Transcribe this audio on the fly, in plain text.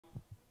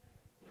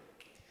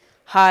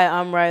Hi,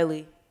 I'm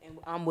Riley, and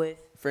I'm with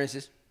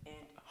Francis.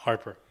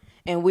 Harper.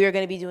 and we are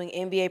going to be doing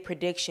NBA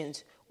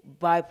predictions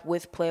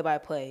with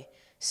play-by-play.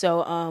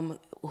 So,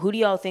 who do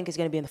y'all think is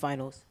going to be in the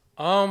finals?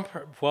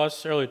 Well,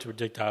 it's early to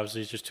predict.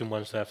 Obviously, it's just 2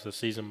 months after the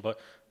season, but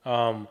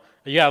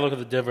yeah, look at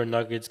the Denver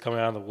Nuggets coming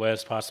out of the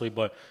West, possibly.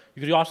 But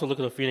you could also look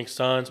at the Phoenix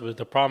Suns. But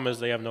the problem is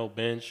they have no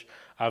bench.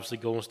 Obviously,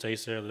 Golden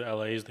State's there, the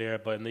LA's there.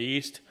 But in the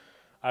East,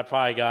 I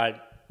probably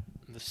got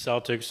the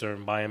Celtics or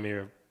Miami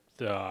or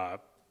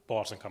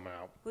Boston coming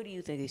out. Who do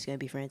you think is going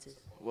to be, Francis?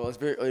 Well, it's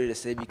very early to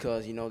say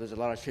because, there's a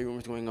lot of trade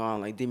rumors going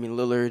on. Like Damian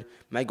Lillard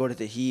might go to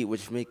the Heat,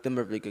 which make them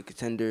a really good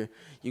contender.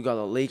 You got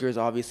the Lakers,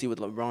 obviously, with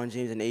LeBron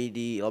James and AD.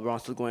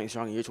 LeBron's still going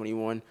strong in year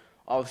 21.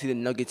 Obviously, the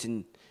Nuggets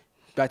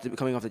back to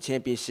coming off the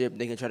championship.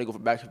 They can try to go for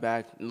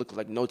back-to-back. It looks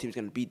like no team's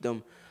going to beat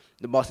them.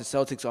 The Boston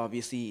Celtics,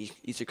 obviously,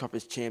 Eastern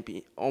Conference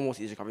champion, almost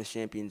Eastern Conference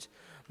champions.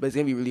 But it's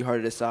going to be really hard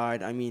to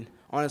decide. I mean,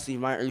 honestly,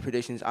 my early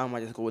predictions, I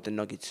might just go with the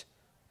Nuggets.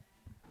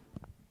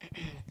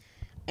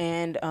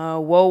 And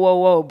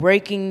whoa!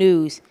 Breaking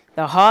news: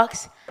 the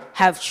Hawks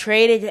have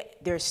traded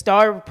their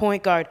star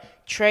point guard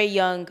Trae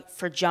Young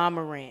for Ja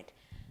Morant.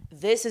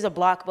 This is a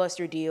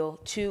blockbuster deal.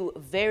 Two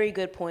very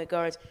good point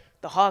guards.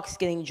 The Hawks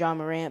getting Ja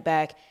Morant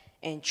back,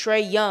 and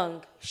Trae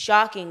Young,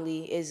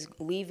 shockingly, is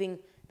leaving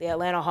the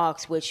Atlanta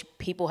Hawks, which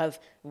people have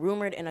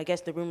rumored, and I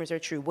guess the rumors are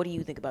true. What do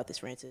you think about this,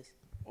 Francis?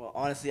 Well,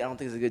 honestly, I don't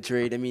think it's a good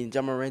trade. I mean,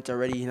 Ja Morant's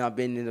already not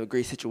been in a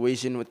great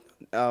situation with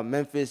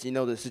Memphis.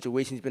 The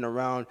situation he's been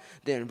around.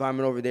 The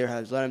environment over there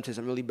has led him to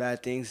some really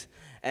bad things.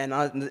 And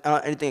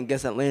not anything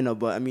against Atlanta,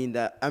 but I mean,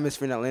 the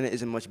atmosphere in Atlanta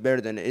isn't much better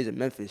than it is in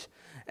Memphis.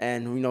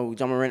 And,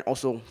 Ja Morant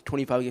also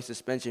 25-game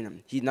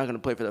suspension. He's not going to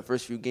play for the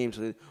first few games,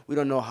 so we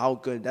don't know how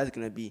good that's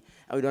going to be.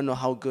 And we don't know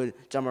how good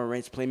Ja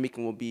Morant's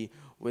playmaking will be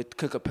with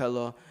Clint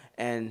Capella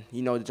and,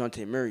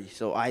 DeJounte Murray.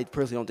 So I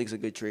personally don't think it's a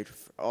good trade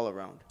all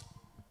around.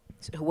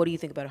 So what do you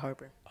think about it,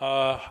 Harper?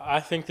 I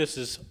think this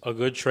is a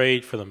good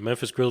trade for the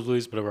Memphis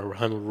Grizzlies, but a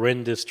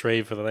horrendous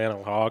trade for the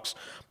Atlanta Hawks.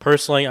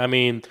 Personally, I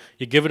mean,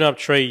 you're giving up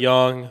Trae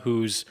Young,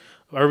 who's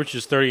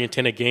averages 30 and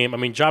 10 a game. I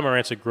mean, Ja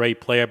Morant's a great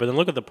player, but then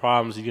look at the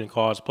problems he's going to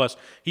cause. Plus,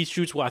 he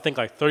shoots, I think,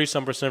 like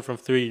 30-some% from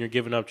three, and you're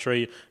giving up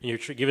Trae, and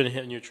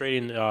you're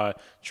trading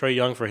Trae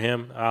Young for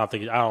him. I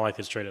don't like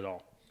this trade at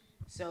all.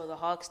 So the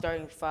Hawks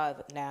starting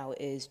five now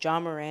is Ja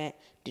Morant,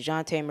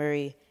 DeJounte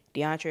Murray,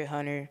 DeAndre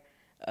Hunter,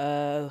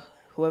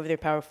 whoever their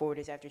power forward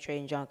is after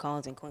trading John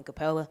Collins and Clint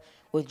Capella,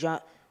 with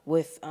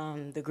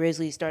the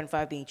Grizzlies starting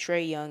five being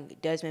Trae Young,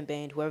 Desmond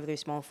Bane, whoever their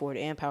small forward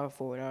and power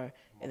forward are,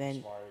 and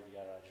then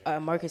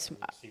Marcus.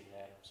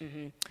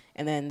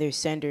 And then their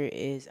center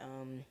is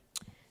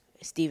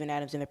Steven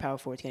Adams, and their power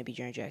forward is going to be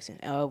Jaren Jackson.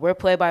 We're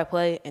play by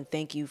play, and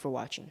thank you for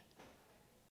watching.